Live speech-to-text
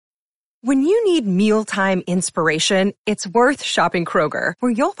When you need mealtime inspiration, it's worth shopping Kroger,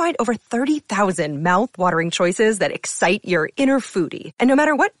 where you'll find over 30,000 mouth-watering choices that excite your inner foodie. And no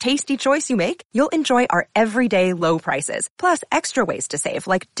matter what tasty choice you make, you'll enjoy our everyday low prices, plus extra ways to save,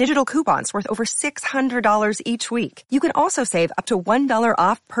 like digital coupons worth over $600 each week. You can also save up to $1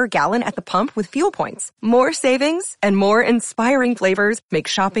 off per gallon at the pump with fuel points. More savings and more inspiring flavors make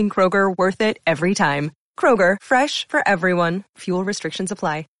shopping Kroger worth it every time. Kroger, fresh for everyone. Fuel restrictions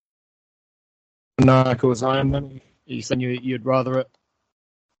apply. Knuckles Iron Man. You said you'd rather it.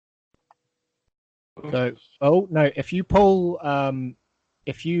 So, oh no! If you pull,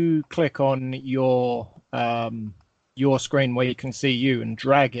 if you click on your screen where you can see you and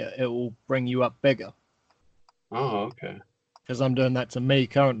drag it, it will bring you up bigger. Oh, okay. Because I'm doing that to me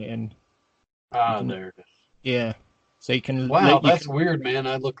currently, and there it is. Yeah, so you can. Wow, that's weird, man.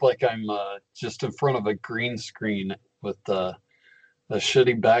 I look like I'm just in front of a green screen with a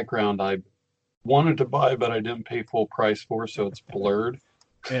shitty background. I wanted to buy, but I didn't pay full price for, so it's blurred.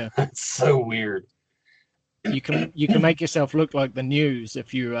 Yeah, that's so weird. You can make yourself look like the news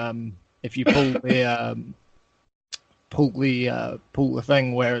if you pull the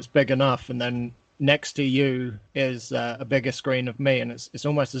thing where it's big enough, and then next to you is a bigger screen of me, and it's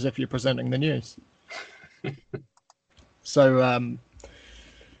almost as if you're presenting the news. So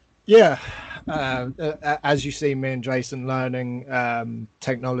yeah. As you see, me and Jason learning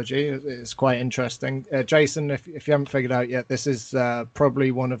technology is quite interesting. Jason, if you haven't figured out yet, this is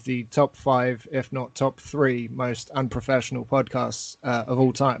probably one of the top 5, if not top 3, most unprofessional podcasts of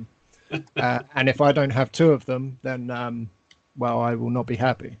all time. And if I don't have 2 of them, then well, I will not be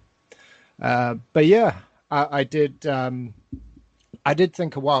happy. But yeah, I did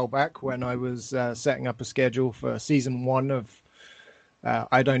think a while back when I was setting up a schedule for season 1 of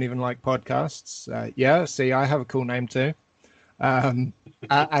I Don't Even Like Podcasts. Yeah, see, I have a cool name too.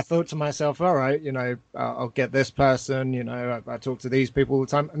 I thought to myself, all right, I'll get this person, I talk to these people all the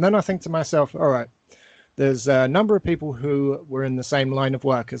time. And then I think to myself, all right, there's a number of people who were in the same line of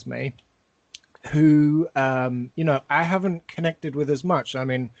work as me who, I haven't connected with as much. I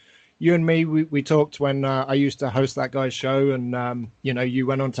mean, you and me, we talked when I used to host that guy's show, and, you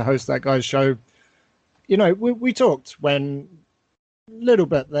went on to host that guy's show. We talked when little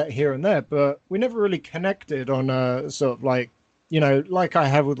bit that here and there, but we never really connected on a sort of like I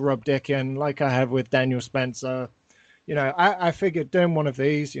have with Rob Dickin, like I have with Daniel Spencer. I figured doing one of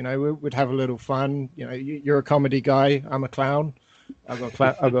these, we'd have a little fun. You're a comedy guy, I'm a clown. I've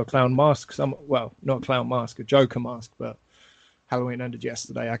got a clown mask. Well, not a clown mask, a Joker mask, but Halloween ended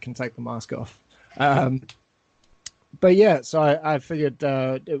yesterday. I can take the mask off. But yeah, so I figured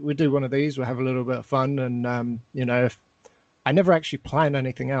we'd do one of these. We'll have a little bit of fun, and if I never actually plan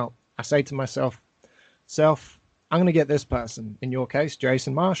anything out. I say to myself, I'm going to get this person. In your case,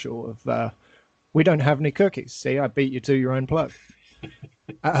 Jason Marshall. Of we don't have any cookies. See, I beat you to your own plug.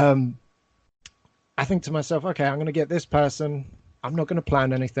 I think to myself, okay, I'm going to get this person. I'm not going to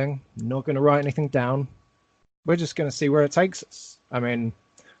plan anything. I'm not going to write anything down. We're just going to see where it takes us. I mean,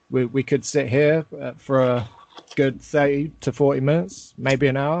 we could sit here for a good 30 to 40 minutes, maybe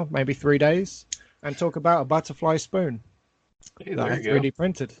an hour, maybe 3 days, and talk about a butterfly spoon. Hey, that I 3D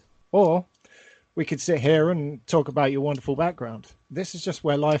printed. Or we could sit here and talk about your wonderful background. This is just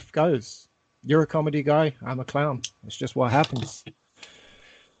where life goes. You're a comedy guy, I'm a clown. It's just what happens.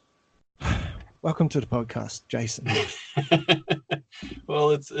 Welcome to the podcast, Jason.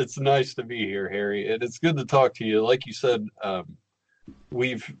 Well, it's nice to be here, Harry, and it's good to talk to you. Like you said,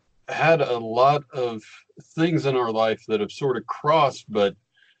 we've had a lot of things in our life that have sort of crossed, but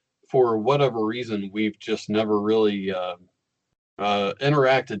for whatever reason, we've just never really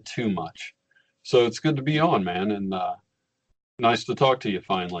interacted too much. So it's good to be on, man, and nice to talk to you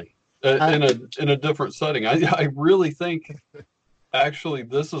finally in a different setting. I really think actually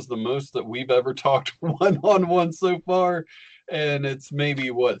this is the most that we've ever talked one-on-one so far, and it's maybe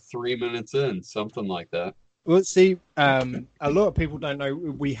 3 minutes in, something like that. Well, see, a lot of people don't know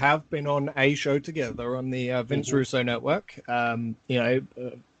we have been on a show together on the Vince Russo Network.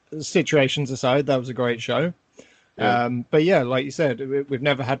 Situations aside, that was a great show. Yeah. But yeah, like you said, we've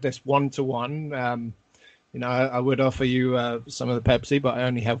never had this one-to-one. I would offer you some of the Pepsi, but I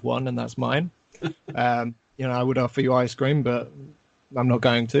only have one, and that's mine. I would offer you ice cream, but I'm not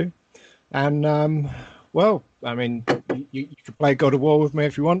going to. And well, I mean, you could play God of War with me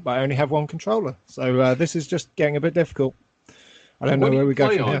if you want, but I only have one controller. So this is just getting a bit difficult. I don't know where we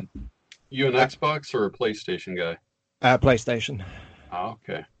go from here. You an Xbox or a PlayStation guy? PlayStation. Oh,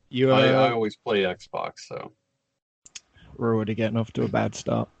 okay. I always play Xbox, so. We're already getting off to a bad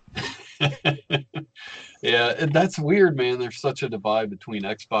start. Yeah, and that's weird, man. There's such a divide between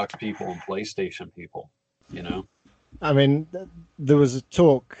Xbox people and PlayStation people, you know? I mean, there was a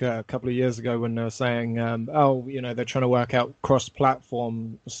talk a couple of years ago when they were saying, oh, they're trying to work out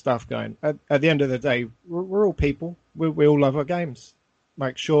cross-platform stuff going. At the end of the day, we're all people. We all love our games.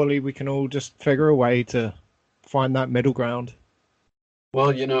 Like, surely we can all just figure a way to find that middle ground.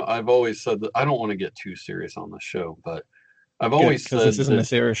 Well, I've always said that I don't want to get too serious on the show, but I've Good, always because said this isn't a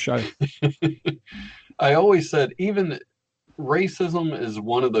serious show. I always said even racism is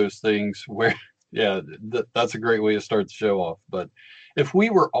one of those things where, yeah, that's a great way to start the show off. But if we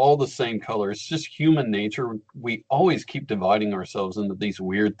were all the same color, it's just human nature. We always keep dividing ourselves into these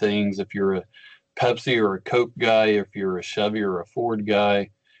weird things. If you're a Pepsi or a Coke guy, if you're a Chevy or a Ford guy,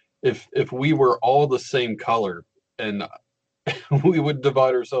 if we were all the same color and we would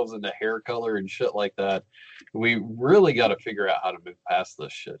divide ourselves into hair color and shit like that. We really got to figure out how to move past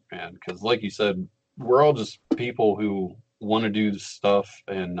this shit, man. Because, like you said, we're all just people who want to do stuff,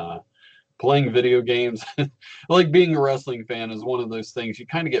 and playing video games, like being a wrestling fan, is one of those things you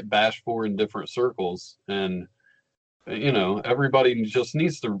kind of get bashed for in different circles. And, everybody just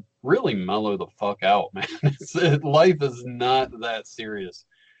needs to really mellow the fuck out, man. Life is not that serious.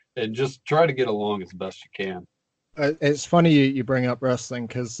 And just try to get along as best you can. It's funny you bring up wrestling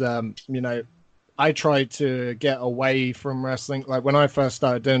because, I tried to get away from wrestling. Like when I first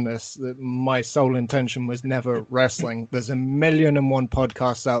started doing this, my sole intention was never wrestling. There's a million and one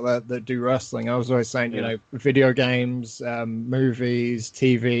podcasts out there that do wrestling. I was always saying, video games, movies,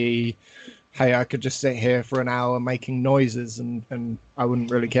 TV. Hey, I could just sit here for an hour making noises and I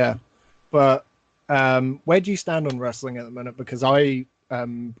wouldn't really care. But where do you stand on wrestling at the minute? Because I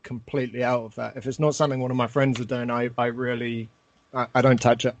am completely out of that. If it's not something one of my friends are doing, I don't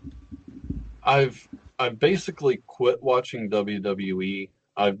touch it. I've basically quit watching WWE.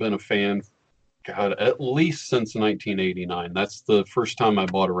 I've been a fan, God, at least since 1989. That's the first time I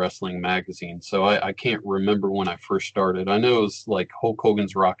bought a wrestling magazine. So I can't remember when I first started. I know it was like Hulk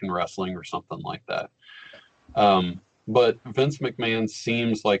Hogan's Rockin' Wrestling or something like that. But Vince McMahon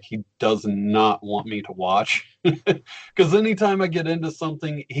seems like he does not want me to watch. Because anytime I get into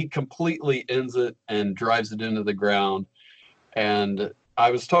something, he completely ends it and drives it into the ground. And I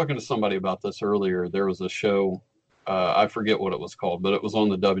was talking to somebody about this earlier. There was a show, I forget what it was called, but it was on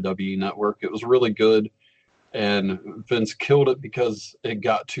the WWE network. It was really good, and Vince killed it because it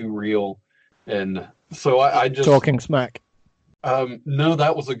got too real. And so I just... Talking Smack. No,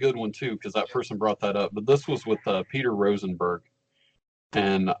 that was a good one too, because that person brought that up. But this was with Peter Rosenberg,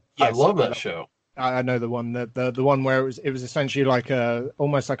 and yes, I love that show. I know the one the one where it was essentially like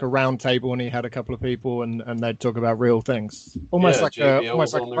almost like a round table, and he had a couple of people, and they'd talk about real things, almost like a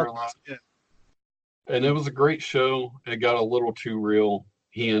yeah. And it was a great show. It got a little too real.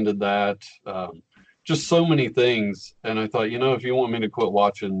 He ended that. Just so many things, and I thought, if you want me to quit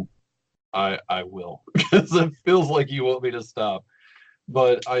watching, I will, because it feels like you want me to stop.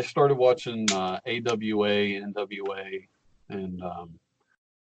 But I started watching AWA, NWA, and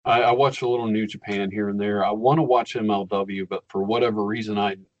I watch a little New Japan here and there. I want to watch MLW, but for whatever reason,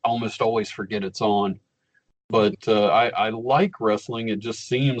 I almost always forget it's on. But I like wrestling. It just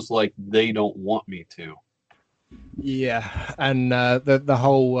seems like they don't want me to. Yeah, and the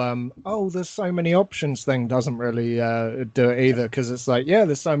whole there's so many options thing doesn't really do it either, because it's like, yeah,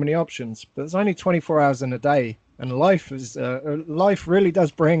 there's so many options, but there's only 24 hours in a day, and life really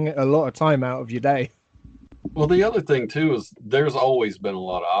does bring a lot of time out of your day. Well, the other thing too is there's always been a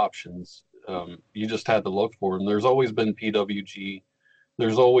lot of options. You just had to look for them. There's always been PWG.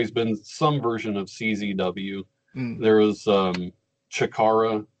 There's always been some version of CZW. There was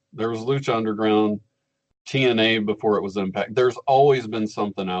Chikara. There was Lucha Underground, TNA before it was Impact. There's always been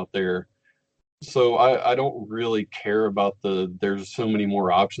something out there. So I don't really care about there's so many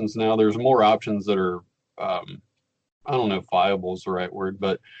more options now. There's more options that are, I don't know if viable is the right word,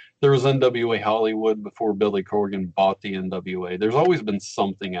 but there was NWA Hollywood before Billy Corgan bought the NWA. There's always been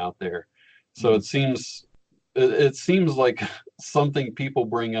something out there. So it seems like something people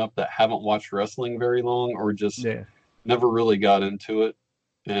bring up that haven't watched wrestling very long, or just never really got into it.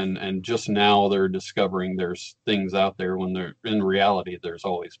 And just now they're discovering there's things out there when in reality there's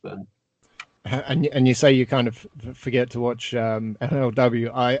always been. And you say you kind of forget to watch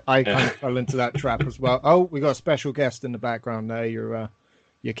MLW. I kind of fell into that trap as well. Oh, we got a special guest in the background there.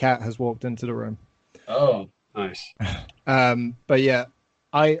 Your cat has walked into the room. Oh, nice. But yeah,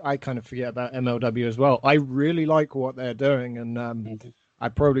 I kind of forget about MLW as well. I really like what they're doing, and I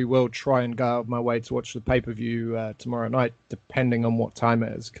probably will try and go out of my way to watch the pay-per-view tomorrow night, depending on what time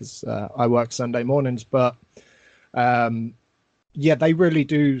it is, because I work Sunday mornings. But Yeah, they really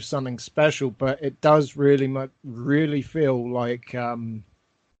do something special, but it does really feel like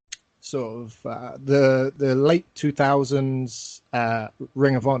sort of the late 2000s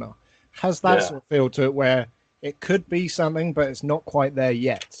Ring of Honor has that Yeah. sort of feel to it where it could be something, but it's not quite there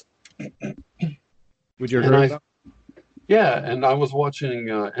yet. Would you And agree with that? yeah, and I was watching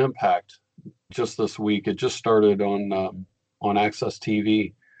Impact just this week. It just started on Access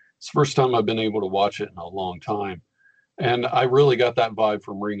TV. It's the first time I've been able to watch it in a long time. And I really got that vibe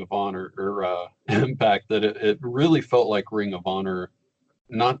from Ring of Honor or Impact that it really felt like Ring of Honor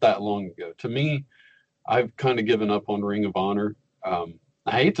not that long ago. To me, I've kind of given up on Ring of Honor. I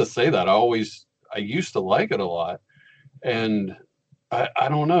hate to say that. I used to like it a lot. And I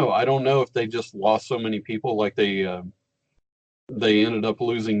don't know. I don't know if they just lost so many people like they ended up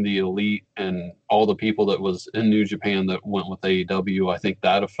losing the Elite and all the people that was in New Japan that went with AEW. I think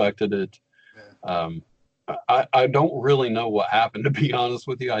that affected it. Um, I don't really know what happened, to be honest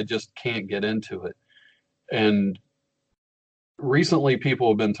with you. I just can't get into it. And recently, people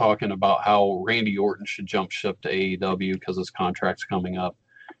have been talking about how Randy Orton should jump ship to AEW because his contract's coming up.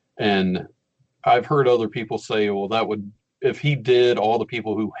 And I've heard other people say, well, that would, if he did, all the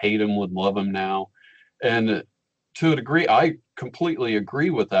people who hate him would love him now. And to a degree, I completely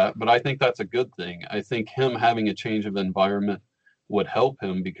agree with that, but I think that's a good thing. I think him having a change of environment would help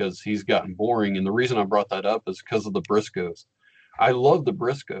him because he's gotten boring. And the reason I brought that up is because of the Briscoes. I love the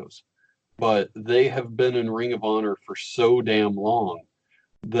Briscoes, but they have been in Ring of Honor for so damn long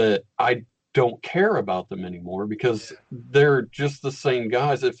that I don't care about them anymore because they're just the same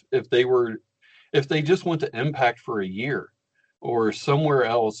guys. If they just went to Impact for a year or somewhere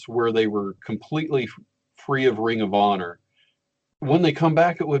else where they were completely free of Ring of Honor, when they come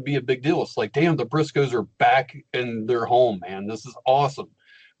back, it would be a big deal. It's like, damn, the Briscoes are back in their home, man. This is awesome.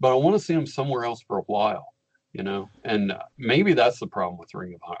 But I want to see them somewhere else for a while, you know? And maybe that's the problem with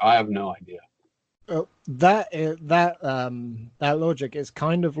Ring of Honor. I have no idea. That logic is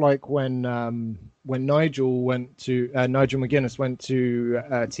kind of like when Nigel McGuinness went to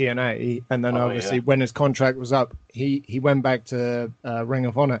TNA, and then obviously when his contract was up, he went back to Ring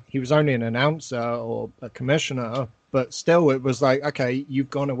of Honor. He was only an announcer or a commissioner, but still it was like, okay, you've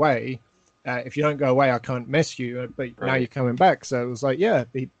gone away. If you don't go away, I can't miss you. But now you're coming back, so it was like, yeah,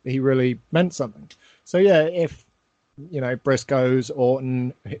 he really meant something. So yeah, if Briscoes,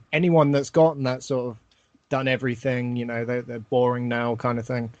 Orton, anyone that's gotten that sort of done everything, they're boring now kind of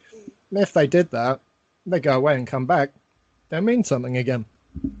thing. If they did that, they go away and come back, they mean something again.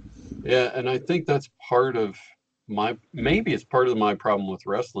 Yeah, and I think that's part of maybe it's part of my problem with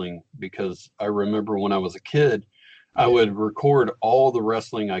wrestling because I remember when I was a kid, I would record all the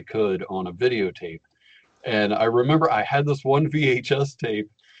wrestling I could on a videotape. And I remember I had this one VHS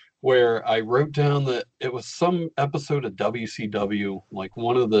tape where I wrote down that it was some episode of WCW, like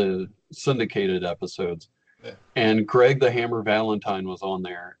one of the syndicated episodes. Yeah. And Greg the Hammer Valentine was on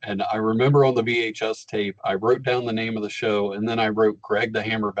there. And I remember on the VHS tape, I wrote down the name of the show, and then I wrote Greg the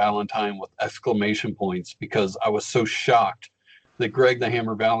Hammer Valentine with exclamation points because I was so shocked that Greg the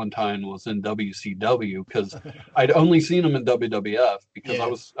Hammer Valentine was in WCW because I'd only seen him in WWF because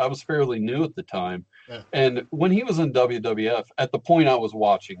I was fairly new at the time. Yeah. And when he was in WWF, at the point I was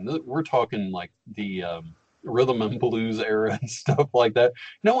watching, we're talking like the rhythm and blues era and stuff like that.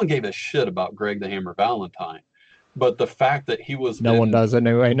 No one gave a shit about Greg the Hammer Valentine. But the fact that he was... No one does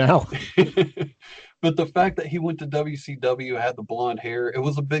anyway now. But the fact that he went to WCW, had the blonde hair, it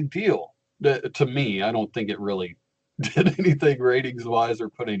was a big deal. To me, I don't think it really did anything ratings wise or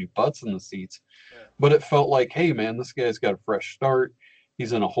put any butts in the seats, but it felt like, hey man, this guy's got a fresh start.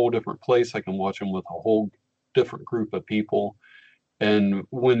 He's in a whole different place. I can watch him with a whole different group of people. And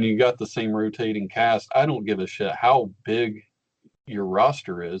when you got the same rotating cast, I don't give a shit how big your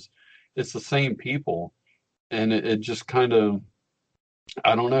roster is. It's the same people. And it just kind of,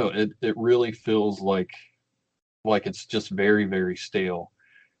 I don't know. It really feels like it's just very, very stale.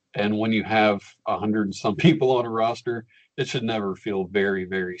 And when you have 100 and some people on a roster, it should never feel very,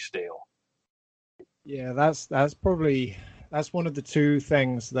 very stale. Yeah, that's one of the two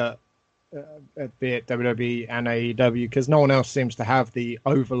things that, be it WWE and AEW, because no one else seems to have the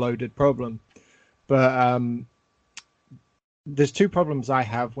overloaded problem. But there's two problems I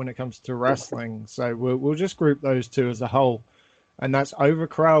have when it comes to wrestling. So we'll just group those two as a whole. And that's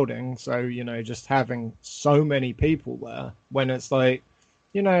overcrowding. So, just having so many people there when it's like,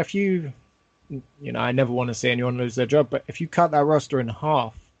 if I never want to see anyone lose their job, but if you cut that roster in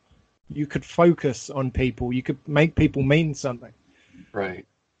half, you could focus on people. You could make people mean something. Right.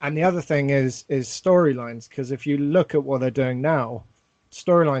 And the other thing is storylines, because if you look at what they're doing now,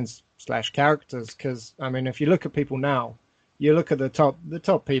 storylines / characters, because, if you look at people now, you look at the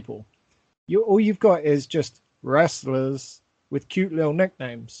top people. All you've got is just wrestlers with cute little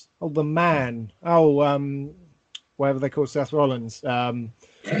nicknames. Oh, the Man. Oh, whatever they call Seth Rollins.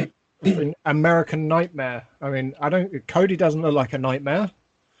 American Nightmare. I mean, Cody doesn't look like a nightmare.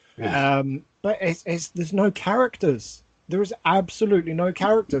 Yeah. But there's no characters. There is absolutely no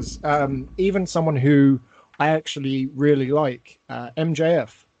characters. Even someone who I actually really like,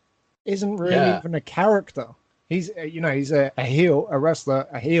 MJF, isn't really even a character. He's a heel, a wrestler,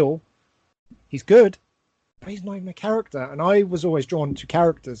 a heel. He's good, but he's not even a character. And I was always drawn to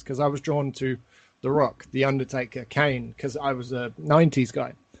characters because I was drawn to The Rock, The Undertaker, Kane, because I was a 90s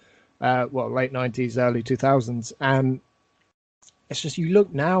guy. Late 90s, early 2000s. And it's just, you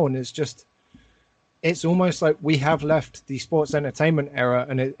look now and it's almost like we have left the sports entertainment era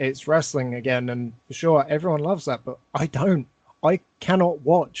and it's wrestling again. And for sure, everyone loves that, but I don't. I cannot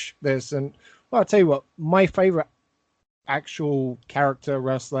watch this. And I'll tell you what, my favorite actual character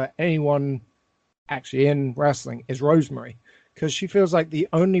wrestler, anyone actually in wrestling, is Rosemary, because she feels like the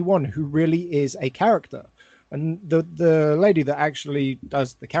only one who really is a character. And the lady that actually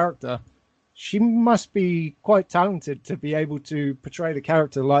does the character, she must be quite talented to be able to portray the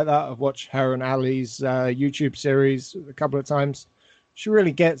character like that. I've watched her and Ali's YouTube series a couple of times. She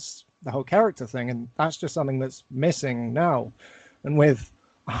really gets the whole character thing, and that's just something that's missing now. And with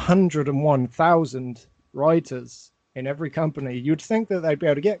 101,000 writers in every company, you'd think that they'd be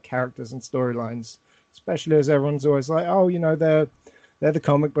able to get characters and storylines, especially as everyone's always like, oh, they're the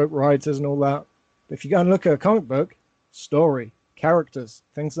comic book writers and all that. But if you go and look at a comic book, story, characters,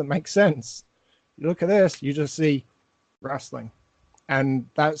 things that make sense. You look at this, you just see wrestling. And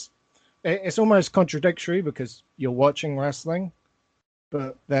it's almost contradictory because you're watching wrestling,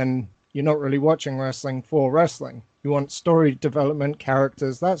 but then you're not really watching wrestling for wrestling. You want story development,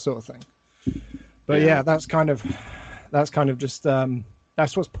 characters, that sort of thing. But yeah, that's kind of just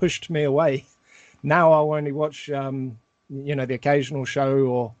that's what's pushed me away. Now I'll only watch the occasional show,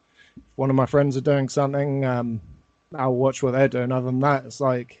 or if one of my friends are doing something, I'll watch what they're doing. Other than that, it's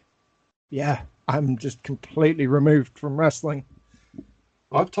like, yeah, I'm just completely removed from wrestling.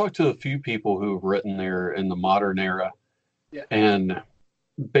 I've talked to a few people who have written there in the modern era, and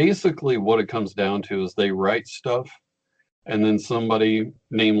basically what it comes down to is they write stuff, and then somebody,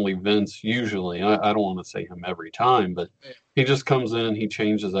 namely Vince, usually, I don't want to say him every time, but he just comes in, he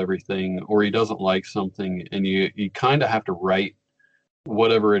changes everything, or he doesn't like something, and you kind of have to write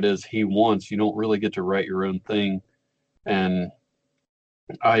whatever it is he wants. You don't really get to write your own thing. And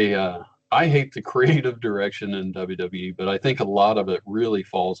I hate the creative direction in WWE, but I think a lot of it really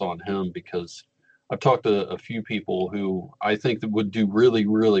falls on him, because I've talked to a few people who I think that would do really,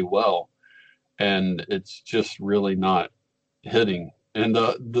 really well, and it's just really not hitting. And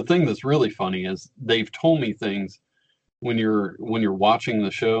the thing that's really funny is they've told me things when you're watching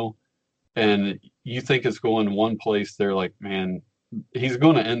the show and you think it's going one place. They're like, man, he's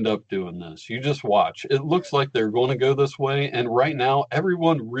going to end up doing this. You just watch. It looks like they're going to go this way. And right now,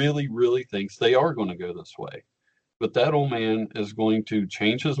 everyone really, really thinks they are going to go this way. But that old man is going to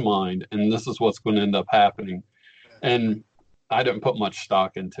change his mind, and this is what's going to end up happening. And I didn't put much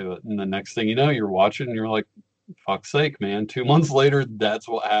stock into it. And the next thing you know, you're watching and you're like, fuck's sake, man. 2 months later, that's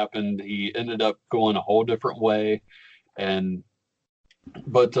what happened. He ended up going a whole different way.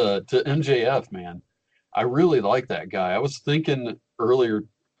 But to MJF, man, I really like that guy. I was thinking earlier,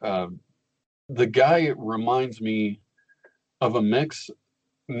 the guy reminds me of a mix,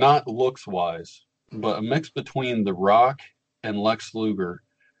 not looks-wise, but a mix between The Rock and Lex Luger,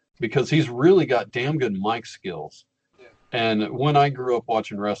 because he's really got damn good mic skills. Yeah. And when I grew up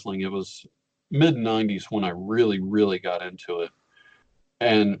watching wrestling, it was mid-90s when I really, really got into it.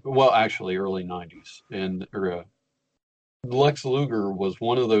 And, well, actually, early 90s. And Lex Luger was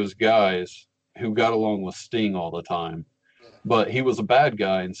one of those guys who got along with Sting all the time. But he was a bad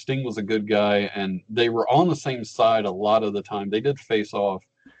guy, and Sting was a good guy, and they were on the same side a lot of the time. They did face off.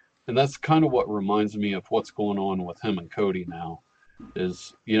 And that's kind of what reminds me of what's going on with him and Cody now.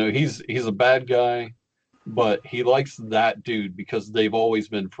 Is, he's a bad guy, but he likes that dude because they've always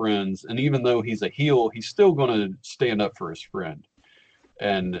been friends. And even though he's a heel, he's still going to stand up for his friend.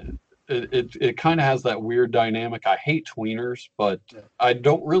 And it kind of has that weird dynamic. I hate tweeners, but I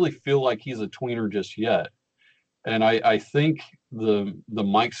don't really feel like he's a tweener just yet. And I think the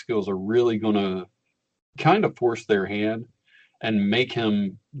mic skills are really going to kind of force their hand and make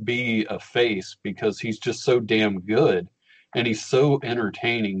him be a face, because he's just so damn good and he's so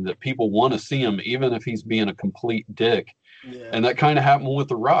entertaining that people want to see him, even if he's being a complete dick. Yeah. And that kind of happened with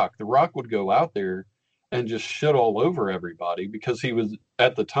The Rock. The Rock would go out there and just shit all over everybody because he was,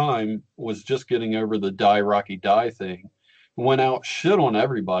 at the time, was just getting over the die Rocky die thing. went out, shit on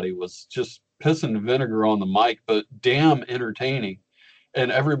everybody, was just pissing vinegar on the mic, but damn entertaining.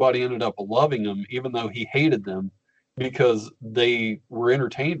 And everybody ended up loving him, even though he hated them, because they were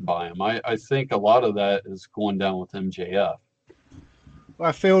entertained by him. I think a lot of that is going down with MJF.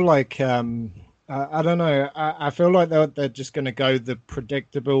 I feel like I don't know. I feel like they're just going to go the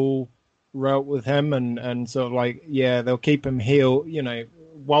predictable route with him, and sort of like, yeah, they'll keep him heel. You know,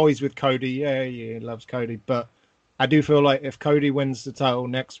 while he's with Cody, yeah, he loves Cody, but I do feel like if Cody wins the title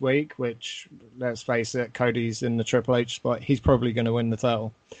next week, which, let's face it, Cody's in the Triple H spot, he's probably going to win the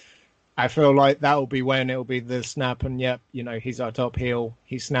title. I feel like that'll be when it'll be the snap, and yep, you know, he's our top heel.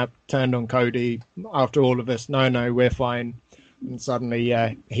 He snapped, turned on Cody after all of this. No, we're fine. And suddenly,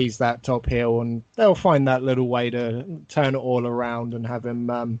 yeah, he's that top heel, and they'll find that little way to turn it all around and have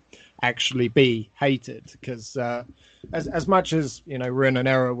him actually be hated. Because as much as, you know, we're in an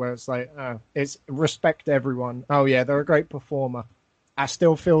era where it's like, it's respect everyone. Oh yeah, they're a great performer. I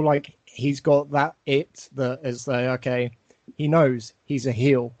still feel like he's got that that is like, okay, he knows he's a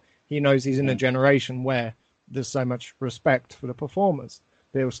heel. He knows he's in a generation where there's so much respect for the performers.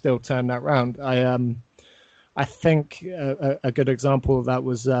 They'll still turn that round. I think a good example of that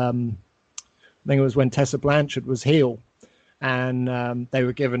was, I think it was when Tessa Blanchard was heel, and they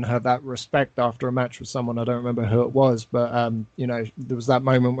were giving her that respect after a match with someone. I don't remember who it was, but you know, there was that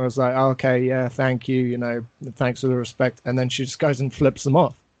moment where I was like, oh, okay, yeah, thank you, you know, thanks for the respect. And then she just goes and flips them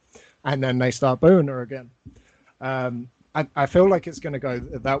off, and then they start booing her again. I feel like it's going to go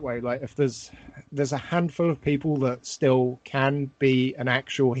that way. Like, if there's a handful of people that still can be an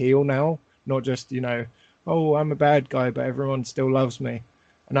actual heel now, not just, you know, oh, I'm a bad guy, but everyone still loves me.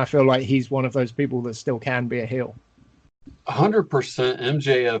 And I feel like he's one of those people that still can be a heel. 100%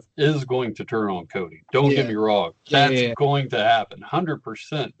 MJF is going to turn on Cody. Don't get me wrong. That's going to happen.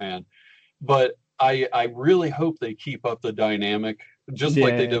 100%, man. But I really hope they keep up the dynamic, just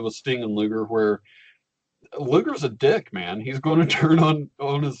like they did with Sting and Luger, where Luger's a dick, man. He's going to turn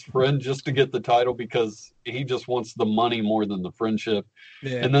on his friend just to get the title because he just wants the money more than the friendship.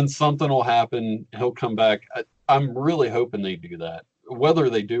 Yeah. And then something will happen. He'll come back. I'm really hoping they do that. Whether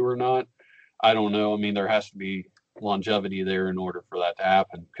they do or not, I don't know. I mean, there has to be longevity there in order for that to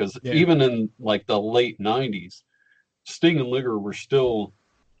happen. Because even in like the late 90s, Sting and Luger were still,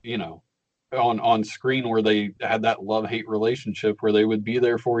 you know, on screen where they had that love-hate relationship where they would be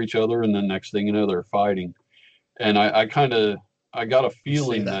there for each other, and then next thing you know, they're fighting. And I got a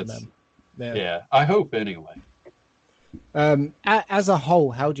feeling that's I hope anyway. As a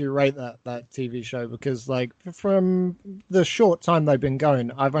whole, how do you rate that TV show? Because like, from the short time they've been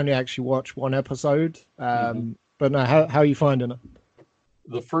going, I've only actually watched one episode. But no, how are you finding it?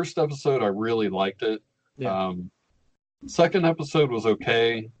 The first episode, I really liked it. Second episode was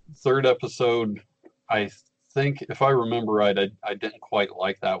okay. Third episode, I think, if I remember right, I didn't quite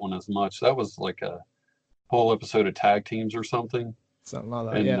like that one as much. That was like a whole episode of tag teams or something. Something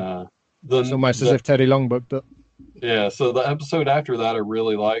like that, and, it's almost as if Teddy Long booked it. Yeah, so the episode after that I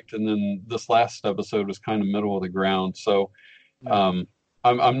really liked, and then this last episode was kind of middle of the ground. So I'm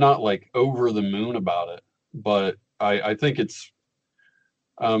not like over the moon about it, but I think it's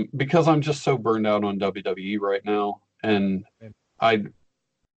because I'm just so burned out on WWE right now, and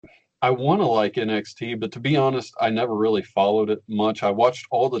I want to like NXT, but to be honest, I never really followed it much. I watched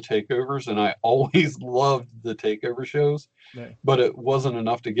all the takeovers, and I always loved the takeover shows, but it wasn't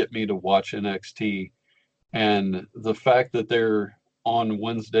enough to get me to watch NXT. And the fact that they're on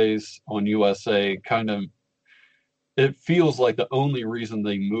Wednesdays on USA it feels like the only reason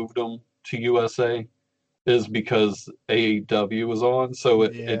they moved them to USA is because AEW was on. So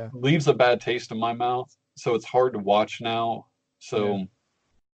it leaves a bad taste in my mouth. So it's hard to watch now. So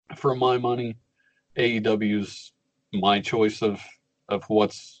for my money, AEW's my choice of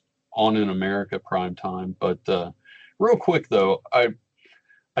what's on in America prime time. But real quick though,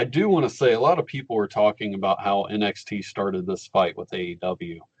 I do want to say a lot of people were talking about how NXT started this fight with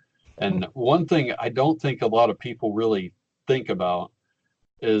AEW. And one thing I don't think a lot of people really think about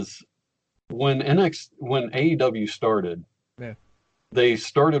is when AEW started, they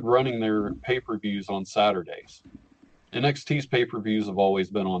started running their pay-per-views on Saturdays. NXT's pay-per-views have always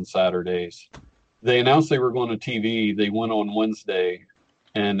been on Saturdays. They announced they were going to TV. They went on Wednesday,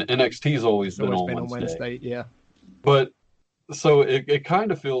 and NXT's always been on Wednesday. Yeah. But so it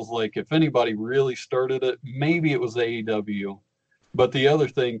kind of feels like if anybody really started it, maybe it was AEW. But the other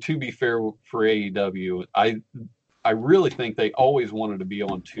thing, to be fair for AEW, I really think they always wanted to be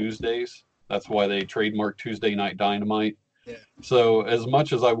on Tuesdays. That's why they trademarked Tuesday Night Dynamite. Yeah. So as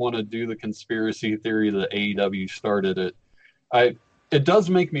much as I want to do the conspiracy theory that AEW started it, It does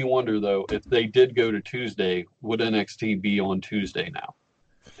make me wonder, though, if they did go to Tuesday, would NXT be on Tuesday now?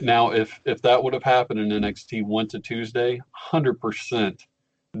 Now, if that would have happened and NXT went to Tuesday, 100%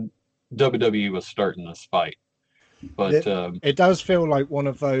 WWE was starting this fight. But it does feel like one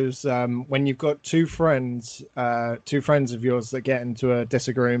of those when you've got two friends of yours that get into a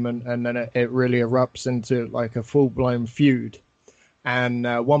disagreement, and then it really erupts into like a full-blown feud. And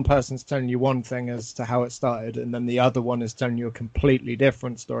one person's telling you one thing as to how it started, and then the other one is telling you a completely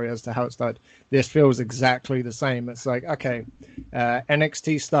different story as to how it started. This feels exactly the same. It's like, okay,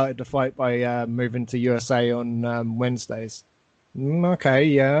 NXT started the fight by moving to USA on Wednesdays. Okay,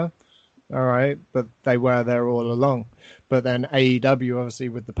 yeah, all right, but they were there all along. But then AEW, obviously,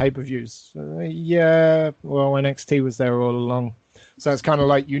 with the pay-per-views, yeah, well, NXT was there all along. So it's kind of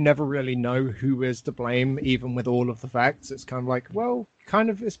like you never really know who is to blame, even with all of the facts. It's kind of like, well,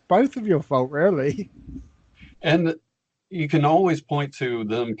 it's both of your fault, really. And you can always point to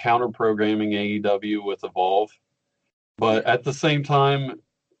them counter-programming AEW with Evolve. But at the same time,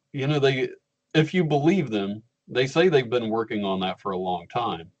 you know, if you believe them, they say they've been working on that for a long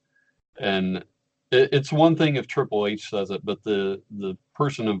time. And it's one thing if Triple H says it, but the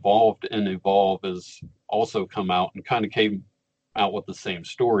person involved in Evolve has also come out and kind of came out with the same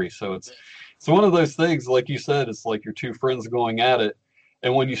story. So it's one of those things, like you said, it's like your two friends going at it,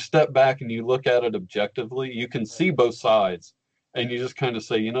 and when you step back and you look at it objectively, you can see both sides, and you just kind of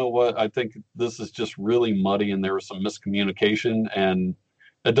say, you know what, I think this is just really muddy and there was some miscommunication, and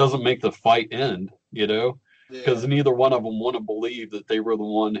it doesn't make the fight end, you know, because neither one of them want to believe that they were the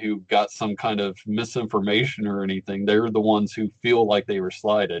one who got some kind of misinformation or anything. They're the ones who feel like they were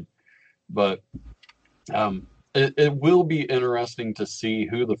slighted. But it will be interesting to see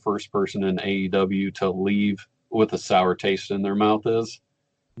who the first person in AEW to leave with a sour taste in their mouth is,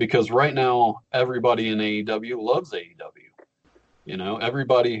 because right now everybody in AEW loves AEW. You know,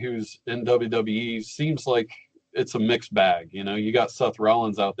 everybody who's in WWE seems like it's a mixed bag. You know, you got Seth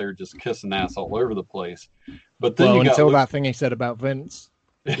Rollins out there just kissing ass all over the place. But then that thing he said about Vince.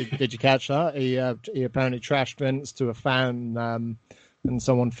 Did you catch that? He apparently trashed Vince to a fan. And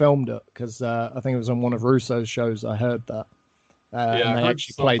someone filmed it because I think it was on one of Russo's shows. I heard that. And they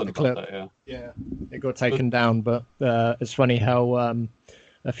actually played the clip. That, yeah, it got taken down. But it's funny how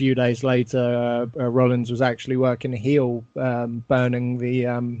a few days later, Rollins was actually working heel, burning the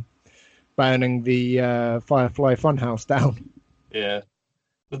Firefly Funhouse down. Yeah,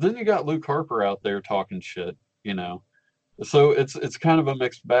 but then you got Luke Harper out there talking shit. You know, so it's kind of a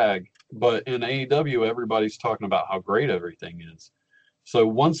mixed bag. But in AEW, everybody's talking about how great everything is. So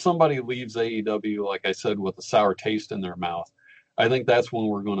once somebody leaves AEW, like I said, with a sour taste in their mouth, I think that's when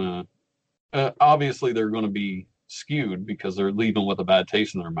we're going to, obviously they're going to be skewed because they're leaving with a bad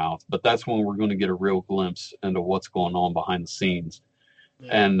taste in their mouth, but that's when we're going to get a real glimpse into what's going on behind the scenes.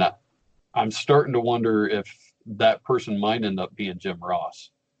 Yeah. And I'm starting to wonder if that person might end up being Jim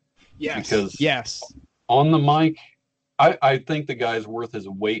Ross. Yes. Because on the mic, I think the guy's worth his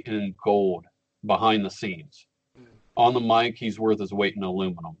weight in gold behind the scenes. On the mic, he's worth his weight in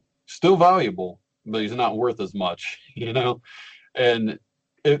aluminum. Still valuable, but he's not worth as much, you know? And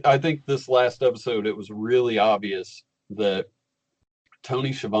I think this last episode, it was really obvious that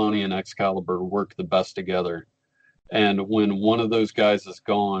Tony Schiavone and Excalibur work the best together. And when one of those guys is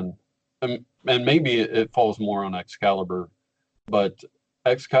gone, and maybe it falls more on Excalibur, but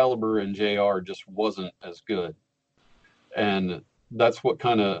Excalibur and JR just wasn't as good. And that's what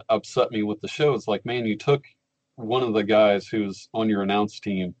kind of upset me with the show. It's like, man, you took one of the guys who's on your announce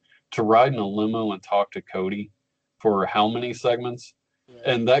team to ride in a limo and talk to Cody for how many segments? Yeah.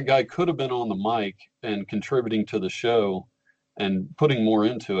 And that guy could have been on the mic and contributing to the show and putting more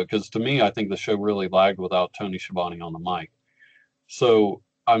into it. Because to me, I think the show really lagged without Tony Schiavone on the mic. So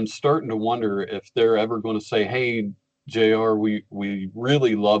I'm starting to wonder if they're ever going to say, hey, JR, we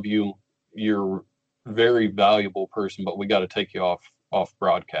really love you. You're a very valuable person, but we got to take you off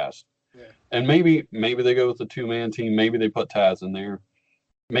broadcast. Yeah. And maybe they go with the two-man team. Maybe they put Taz in there.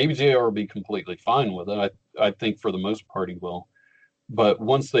 Maybe JR will be completely fine with it. I think for the most part he will. But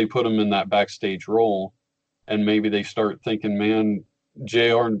once they put him in that backstage role, and maybe they start thinking, man,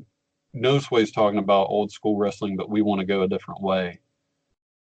 JR knows what he's talking about, old school wrestling, but we want to go a different way.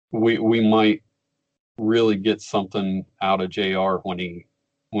 We might really get something out of JR when he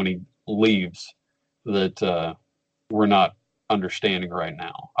leaves that we're not understanding right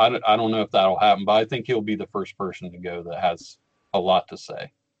now. I don't know if that'll happen, but I think he'll be the first person to go that has a lot to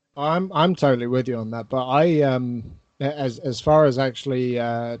say. I'm totally with you on that, but I as far as actually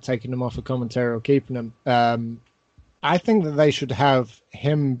taking him off of commentary or keeping him, I think that they should have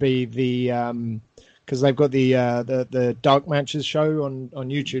him be the because they've got the Dark Matches show on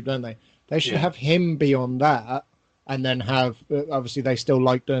YouTube, don't they? They should have him be on that, and then have obviously they still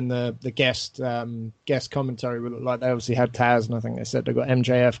like doing the guest commentary. Like they obviously had Taz, and I think they said they got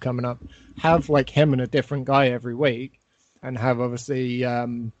MJF coming up. Have like him and a different guy every week, and have obviously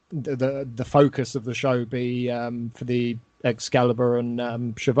the focus of the show be for the Excalibur and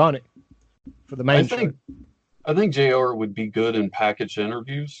Shivani for the main show. I think JR would be good in packaged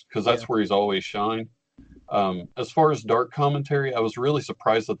interviews because that's where he's always shined. As far as dark commentary, I was really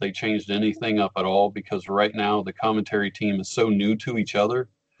surprised that they changed anything up at all because right now the commentary team is so new to each other.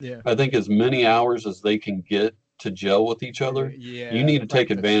 Yeah. I think as many hours as they can get to gel with each other, you need to take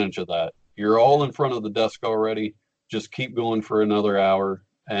advantage of that. You're all in front of the desk already. Just keep going for another hour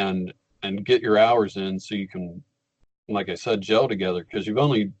and get your hours in so you can, like I said, gel together because you've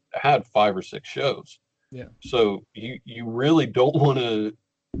only had 5 or 6 shows. Yeah. So you really don't want to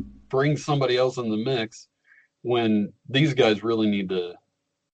bring somebody else in the mix when these guys really need to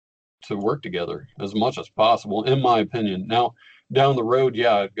work together as much as possible, in my opinion. Now, down the road,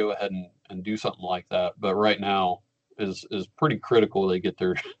 I'd go ahead and do something like that. But right now is pretty critical they get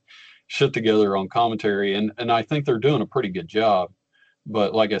their shit together on commentary. And I think they're doing a pretty good job.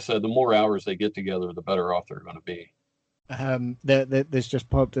 But like I said, the more hours they get together, the better off they're going to be. This just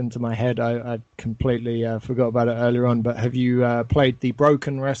popped into my head. I completely forgot about it earlier on. But have you played the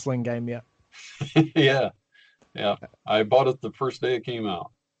Broken Wrestling game yet? Yeah. I bought it the first day it came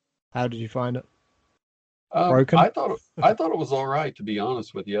out. How did you find it? Broken? I thought it was all right, to be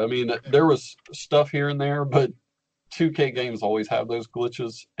honest with you. I mean, there was stuff here and there, but 2K games always have those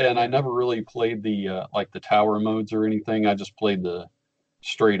glitches. And I never really played the like the tower modes or anything. I just played the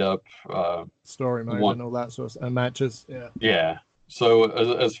straight up story mode and all that sort of matches. Yeah. So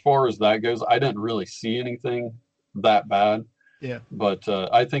as far as that goes, I didn't really see anything that bad. Yeah. But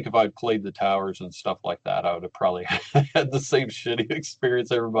I think if I'd played the towers and stuff like that, I would have probably had the same shitty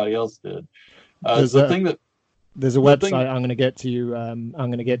experience everybody else did. There's a website I'm going to get to you. I'm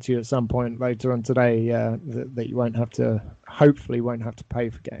going to get to you at some point later on today that you hopefully won't have to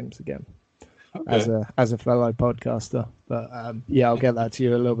pay for games again. Okay. As a fellow podcaster, but I'll get that to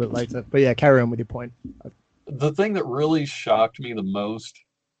you a little bit later. But carry on with your point. The thing that really shocked me the most,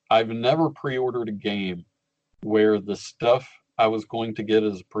 I've never pre-ordered a game where the stuff I was going to get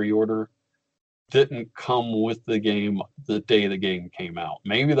as a pre-order didn't come with the game the day the game came out.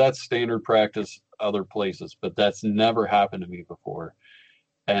 Maybe that's standard practice other places, but that's never happened to me before.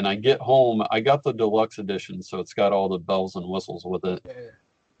 And I get home, I got the deluxe edition, so it's got all the bells and whistles with it. Yeah.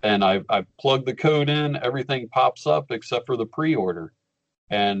 And I plug the code in, everything pops up except for the pre-order.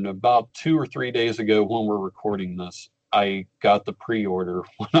 And about 2 or 3 days ago when we're recording this, I got the pre-order.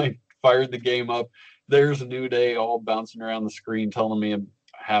 When I fired the game up, there's a New Day all bouncing around the screen telling me a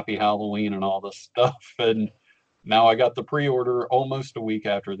happy Halloween and all this stuff. And now I got the pre-order almost a week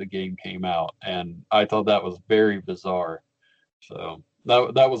after the game came out. And I thought that was very bizarre. So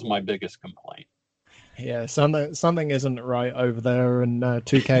that was my biggest complaint. Yeah, something isn't right over there in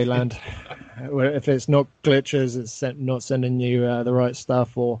 2K land. If it's not glitches, it's not sending you the right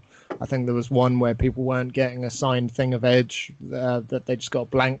stuff. Or I think there was one where people weren't getting a signed thing of Edge, that they just got a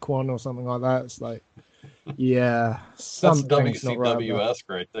blank one or something like that. It's like, something's not right. That's WCWS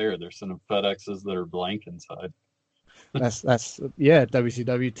right there. There's some FedExes that are blank inside. That's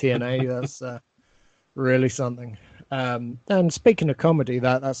WCW TNA. That's really something. And speaking of comedy,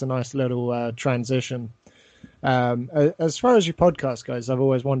 that's a nice little transition. As far as your podcast goes, I've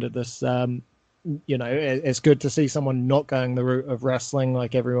always wondered this. It's good to see someone not going the route of wrestling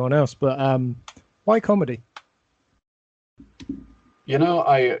like everyone else, but why comedy?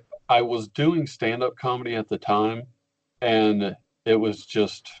 I was doing stand-up comedy at the time, and it was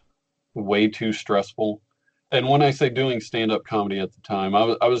just way too stressful. And when I say doing stand-up comedy at the time,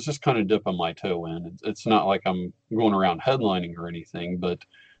 I was just kind of dipping my toe in. It's not like I'm going around headlining or anything, but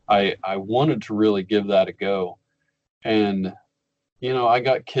I wanted to really give that a go. And, I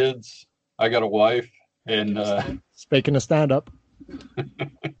got kids, I got a wife, and... Speaking of stand-up.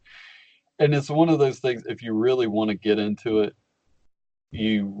 And it's one of those things, if you really want to get into it,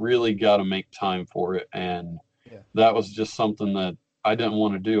 you really got to make time for it. And that was just something that I didn't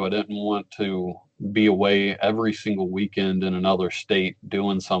want to do. I didn't want to be away every single weekend in another state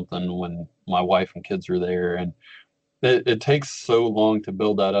doing something when my wife and kids are there. And it takes so long to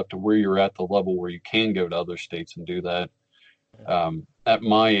build that up to where you're at the level where you can go to other states and do that. At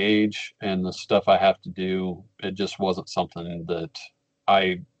my age and the stuff I have to do, it just wasn't something that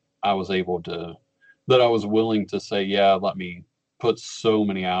I was able to, that I was willing to say, let me put so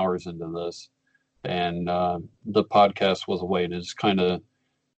many hours into this. And the podcast was a way to just kind of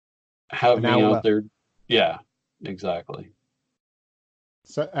have me out there Yeah, exactly.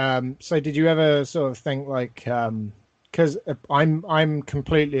 So did you ever sort of think like, because I'm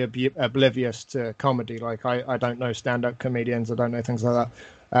completely oblivious to comedy. Like I don't know stand-up comedians. I don't know things like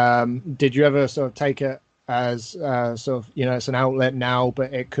that. Did you ever sort of take it as sort of, it's an outlet now,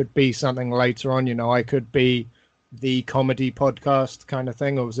 but it could be something later on? I could be the comedy podcast kind of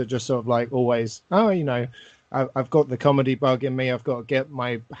thing, or was it just sort of like always, I've got the comedy bug in me. I've got to get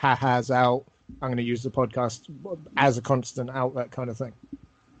my ha-has out. I'm going to use the podcast as a constant outlet kind of thing.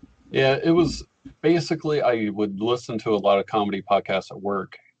 Yeah, it was basically I would listen to a lot of comedy podcasts at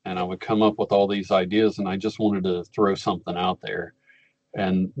work and I would come up with all these ideas and I just wanted to throw something out there.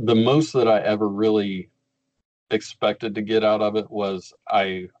 And the most that I ever really expected to get out of it was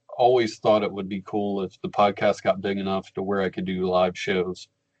I always thought it would be cool if the podcast got big enough to where I could do live shows.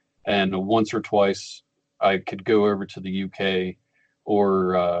 And once or twice I could go over to the UK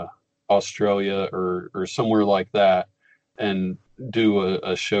or Australia or somewhere like that and do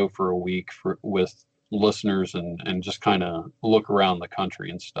a show for a week with listeners and just kind of look around the country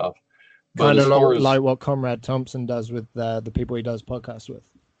and stuff. But kind as of far as, like what Conrad Thompson does with the people he does podcasts with.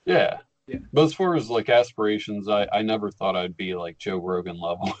 yeah. Yeah. But as far as like aspirations, I never thought I'd be like Joe Rogan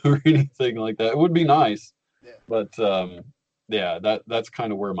level or anything like that. It would be nice. Yeah. But yeah, that's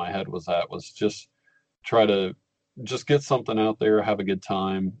kind of where my head was at, was just try to just get something out there, have a good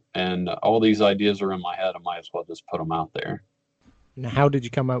time, and all these ideas are in my head. I might as well just put them out there. Now, how did you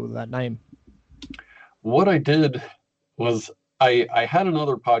come up with that name? What I did was I had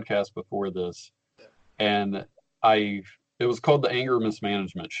another podcast before this, and it was called the Anger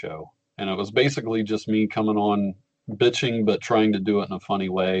Mismanagement Show, and it was basically just me coming on bitching but trying to do it in a funny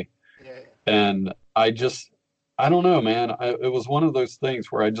way. Yeah. And I don't know, man. It was one of those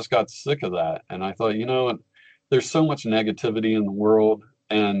things where I just got sick of that, and I thought, there's so much negativity in the world,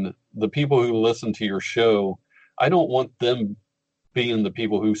 and the people who listen to your show, I don't want them being the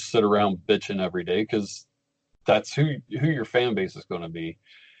people who sit around bitching every day, because that's who your fan base is going to be.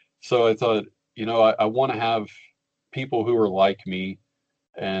 So I thought, I want to have people who are like me,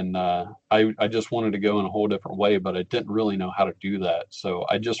 and I just wanted to go in a whole different way, but I didn't really know how to do that. So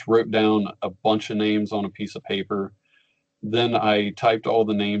I just wrote down a bunch of names on a piece of paper. Then I typed all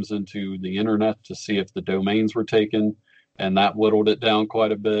the names into the internet to see if the domains were taken, and that whittled it down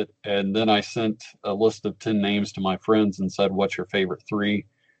quite a bit. And then I sent a list of 10 names to my friends and said, what's your favorite 3?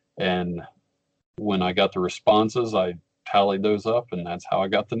 And when I got the responses, I tallied those up, and that's how I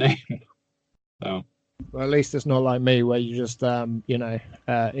got the name. So, well, at least it's not like me, where you just,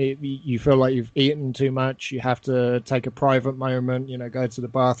 you feel like you've eaten too much. You have to take a private moment, go to the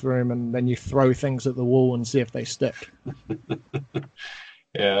bathroom, and then you throw things at the wall and see if they stick.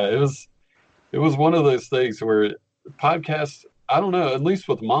 Yeah, it was one of those things where podcasts, I don't know, at least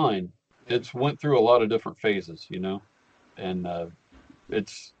with mine, it's went through a lot of different phases, and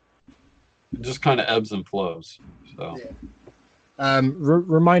it just kind of ebbs and flows. So. Yeah.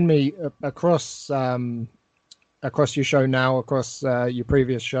 Remind me, across your show now, across your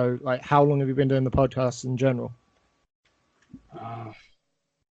previous show, like how long have you been doing the podcast in general?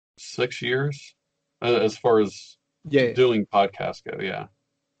 6 years, as far as doing podcasts go. Yeah.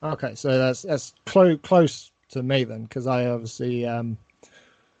 Okay, so that's close to me then, because I obviously I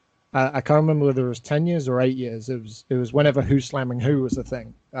can't remember whether it was 10 years or 8 years. It was whenever Who's Slamming Who was a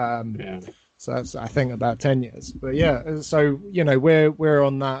thing. Yeah. So that's, I think, about 10 years. But yeah, so, we're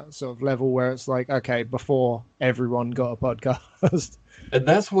on that sort of level where it's like, okay, before everyone got a podcast. And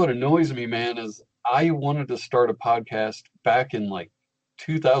that's what annoys me, man, is I wanted to start a podcast back in like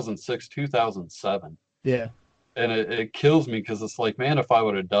 2006, 2007. Yeah. And it kills me, because it's like, man, if I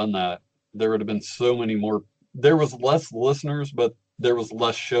would have done that, there would have been so many more. There was less listeners, but there was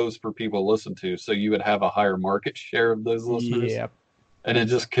less shows for people to listen to. So you would have a higher market share of those listeners. Yeah. And it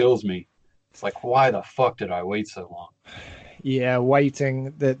just kills me. It's like, why the fuck did I wait so long? Yeah,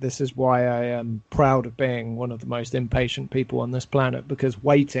 waiting. This is why I am proud of being one of the most impatient people on this planet, because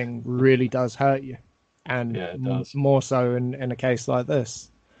waiting really does hurt you. And yeah, it does. More so in a case like this.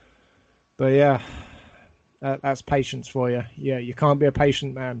 But yeah, that's patience for you. Yeah, you can't be a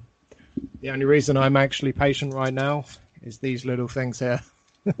patient man. The only reason I'm actually patient right now is these little things here.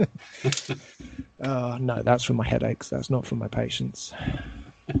 Oh, no, that's for my headaches. That's not for my patience.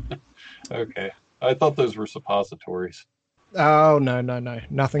 Okay. I thought those were suppositories. Oh, no.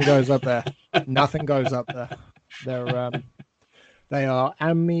 Nothing goes up there. Nothing goes up there. They are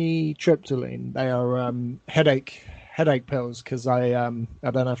amitriptyline. They are headache pills, because I don't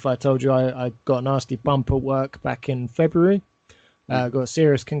know if I told you, I got a nasty bump at work back in February. Got a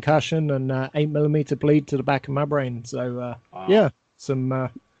serious concussion and 8mm bleed to the back of my brain. So, wow. Yeah, some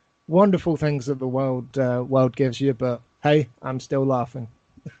wonderful things that the world gives you, but hey, I'm still laughing.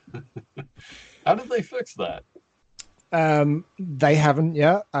 How did they fix that? They haven't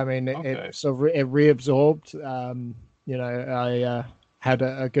yet. I mean, Okay. it sort of it reabsorbed. I had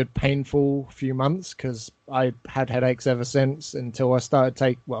a good painful few months because I had headaches ever since until I started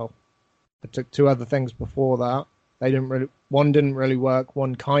I took two other things before that. One didn't really work,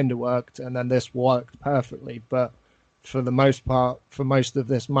 one kind of worked, and then this worked perfectly. But for the most part, for most of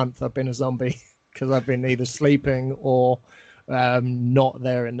this month, I've been a zombie because I've been either sleeping or not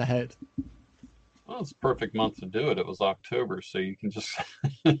there in the head. Well, it's a perfect month to do it. It was October, so you can just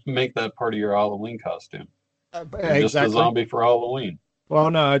make that part of your Halloween costume. You're just a Exactly. zombie for Halloween.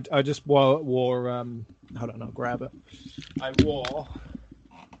 Well, no, I just wore hold on, I'll grab it. I wore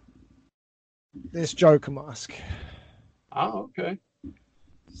this Joker mask. Oh, okay.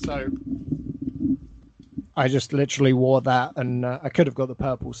 So I just literally wore that, and I could have got the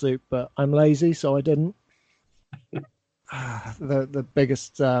purple suit, but I'm lazy, so I didn't. The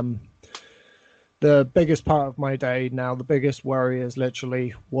biggest part of my day now, the biggest worry is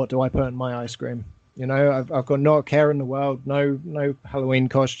literally what do I put in my ice cream? You know, I've got no care in the world, no Halloween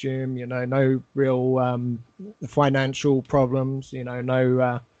costume, you know, no real financial problems, you know,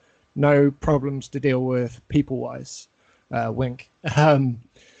 no problems to deal with people wise. Wink.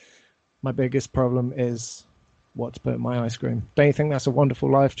 My biggest problem is what to put in my ice cream. Don't you think that's a wonderful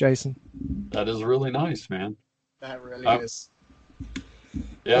life, Jason? That is really nice, man. That really I- is.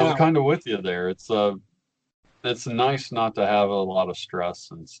 Yeah, I'm Now, kind of with you there. It's nice not to have a lot of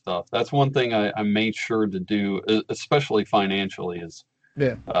stress and stuff. That's one thing I made sure to do, especially financially, is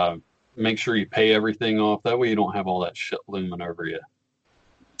yeah. make sure you pay everything off. That way you don't have all that shit looming over you.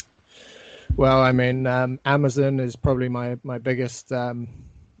 Well, I mean, Amazon is probably my biggest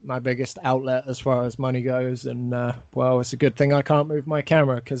outlet as far as money goes, and well, it's a good thing I can't move my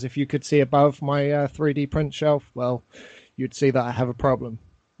camera because if you could see above my 3D print shelf, well, you'd see that I have a problem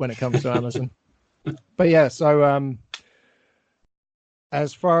when it comes to Amazon. But yeah, so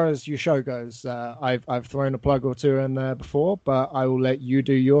as far as your show goes, I've thrown a plug or two in there before, but I will let you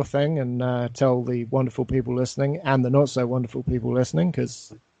do your thing and tell the wonderful people listening and the not so wonderful people listening,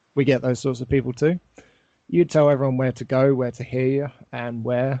 because we get those sorts of people too. You tell everyone where to go, where to hear you, and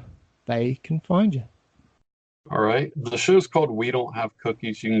where they can find you. All right. The show's called We Don't Have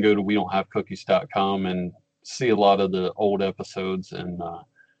Cookies. You can go to wedon'thavecookies.com and see a lot of the old episodes and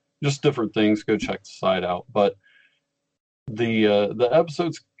just different things. Go check the site out. But the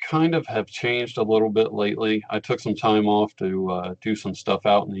episodes kind of have changed a little bit lately. I took some time off to do some stuff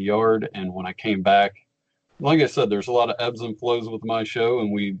out in the yard, and when I came back, like I said, there's a lot of ebbs and flows with my show,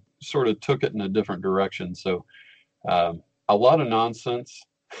 and we sort of took it in a different direction. So a lot of nonsense,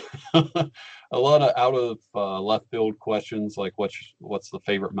 a lot of out of left field questions like what's the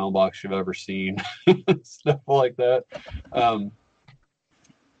favorite mailbox you've ever seen, stuff like that.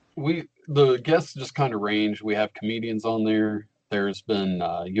 The guests just kind of range. We have comedians on there. There's been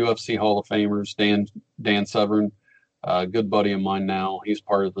UFC Hall of Famers, Dan Severn, a good buddy of mine now. He's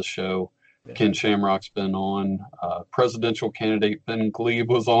part of the show. Yeah. Ken Shamrock's been on. Presidential candidate Ben Glebe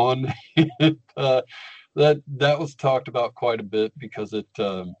was on. That was talked about quite a bit because it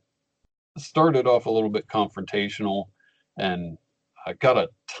started off a little bit confrontational, and I got a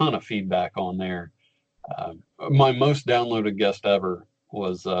ton of feedback on there. My most downloaded guest ever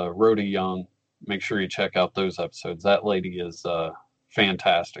was Rhoda Young. Make sure you check out those episodes. That lady is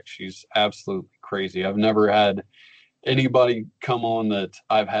fantastic. She's absolutely crazy. I've never had anybody come on that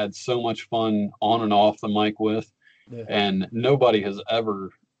I've had so much fun on and off the mic with. Yeah. And nobody has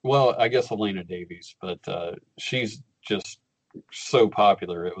ever, well, I guess Elena Davies, but she's just so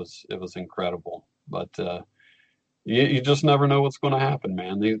popular. It was incredible. But you just never know what's going to happen,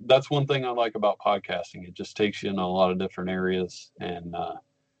 man. That's one thing I like about podcasting. It just takes you in a lot of different areas. And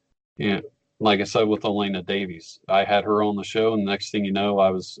like I said with Elena Davies, I had her on the show, and the next thing you know,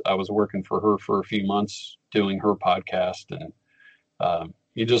 I was working for her for a few months doing her podcast, and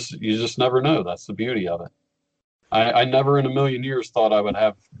you just never know. That's the beauty of it. I never in a million years thought I would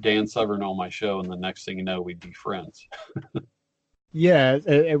have Dan Severn on my show, and the next thing you know, we'd be friends. Yeah,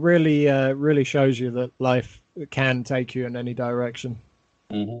 it really shows you that life can take you in any direction.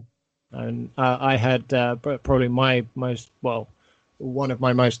 Mm-hmm. And I had probably one of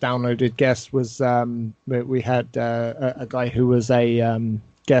my most downloaded guests was we had a guy who was a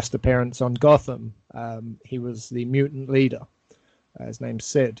guest appearance on Gotham. He was the mutant leader. His name's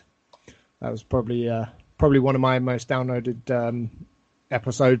Sid. That was probably one of my most downloaded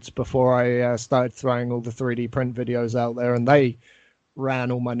episodes before I started throwing all the 3D print videos out there, and they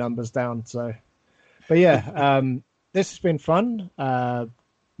ran all my numbers down. So, but yeah, this has been fun.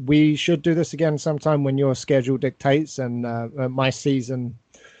 we should do this again sometime when your schedule dictates. And my season,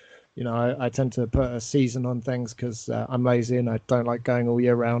 I tend to put a season on things because I'm lazy and I don't like going all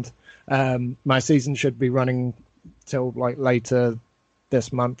year round. My season should be running till like later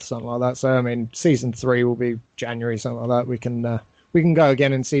this month, something like that. So I mean, season 3 will be January, something like that. We can go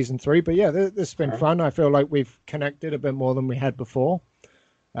again in season 3. But yeah, this has been fun. I feel like we've connected a bit more than we had before.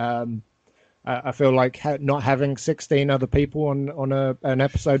 I feel like not having 16 other people on an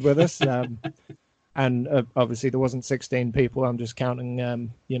episode with us, and obviously there wasn't 16 people. I'm just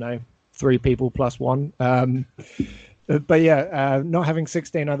counting, 3 people plus 1. But yeah, not having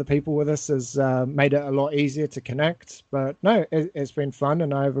 16 other people with us has made it a lot easier to connect. But no, it's been fun,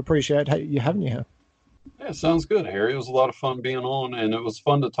 and I've appreciated you having you here. Yeah, sounds good, Harry. It was a lot of fun being on, and it was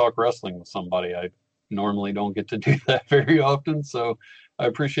fun to talk wrestling with somebody. I normally don't get to do that very often, so I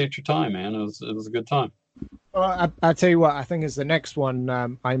appreciate your time, man. It was a good time. Well, I tell you what, I think is the next one.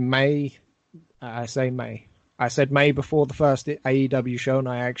 I said May before the first AEW show, and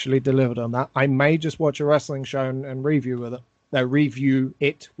I actually delivered on that. I may just watch a wrestling show and review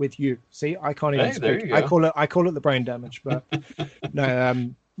it with you. See, I can't even speak. I call it the brain damage, but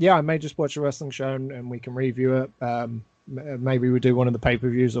no. Yeah, I may just watch a wrestling show and we can review it. Maybe we do one of the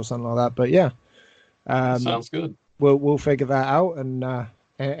pay-per-views or something like that. But yeah, sounds good. We'll figure that out. And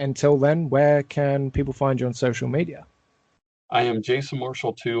until then, where can people find you on social media? I am Jason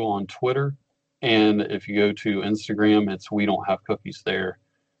Marshall 2 on Twitter, and if you go to Instagram, it's We Don't Have Cookies there,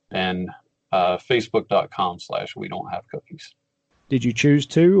 and Facebook.com/We Don't Have Cookies. Did you choose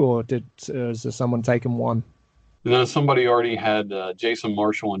 2, or has someone taken 1? No, somebody already had Jason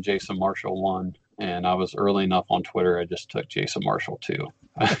Marshall and Jason Marshall 1, and I was early enough on Twitter. I just took Jason Marshall 2.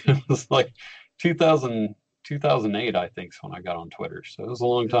 It was like 2008, I think, is when I got on Twitter. So it was a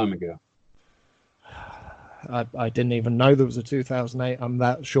long time ago. I didn't even know there was a 2008. I'm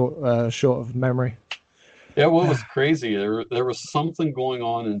that short of memory. Yeah, what was crazy? There was something going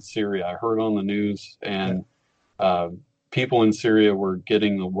on in Syria. I heard on the news, and people in Syria were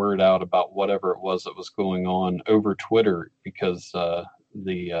getting the word out about whatever it was that was going on over Twitter because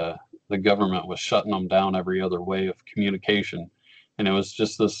the government was shutting them down every other way of communication. And it was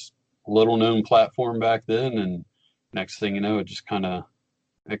just this little known platform back then. And next thing you know, it just kind of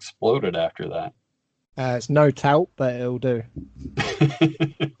exploded after that. It's no tout, but it'll do.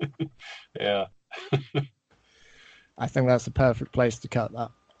 Yeah. I think that's the perfect place to cut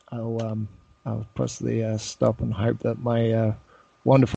that. I'll press the stop and hope that my wonderful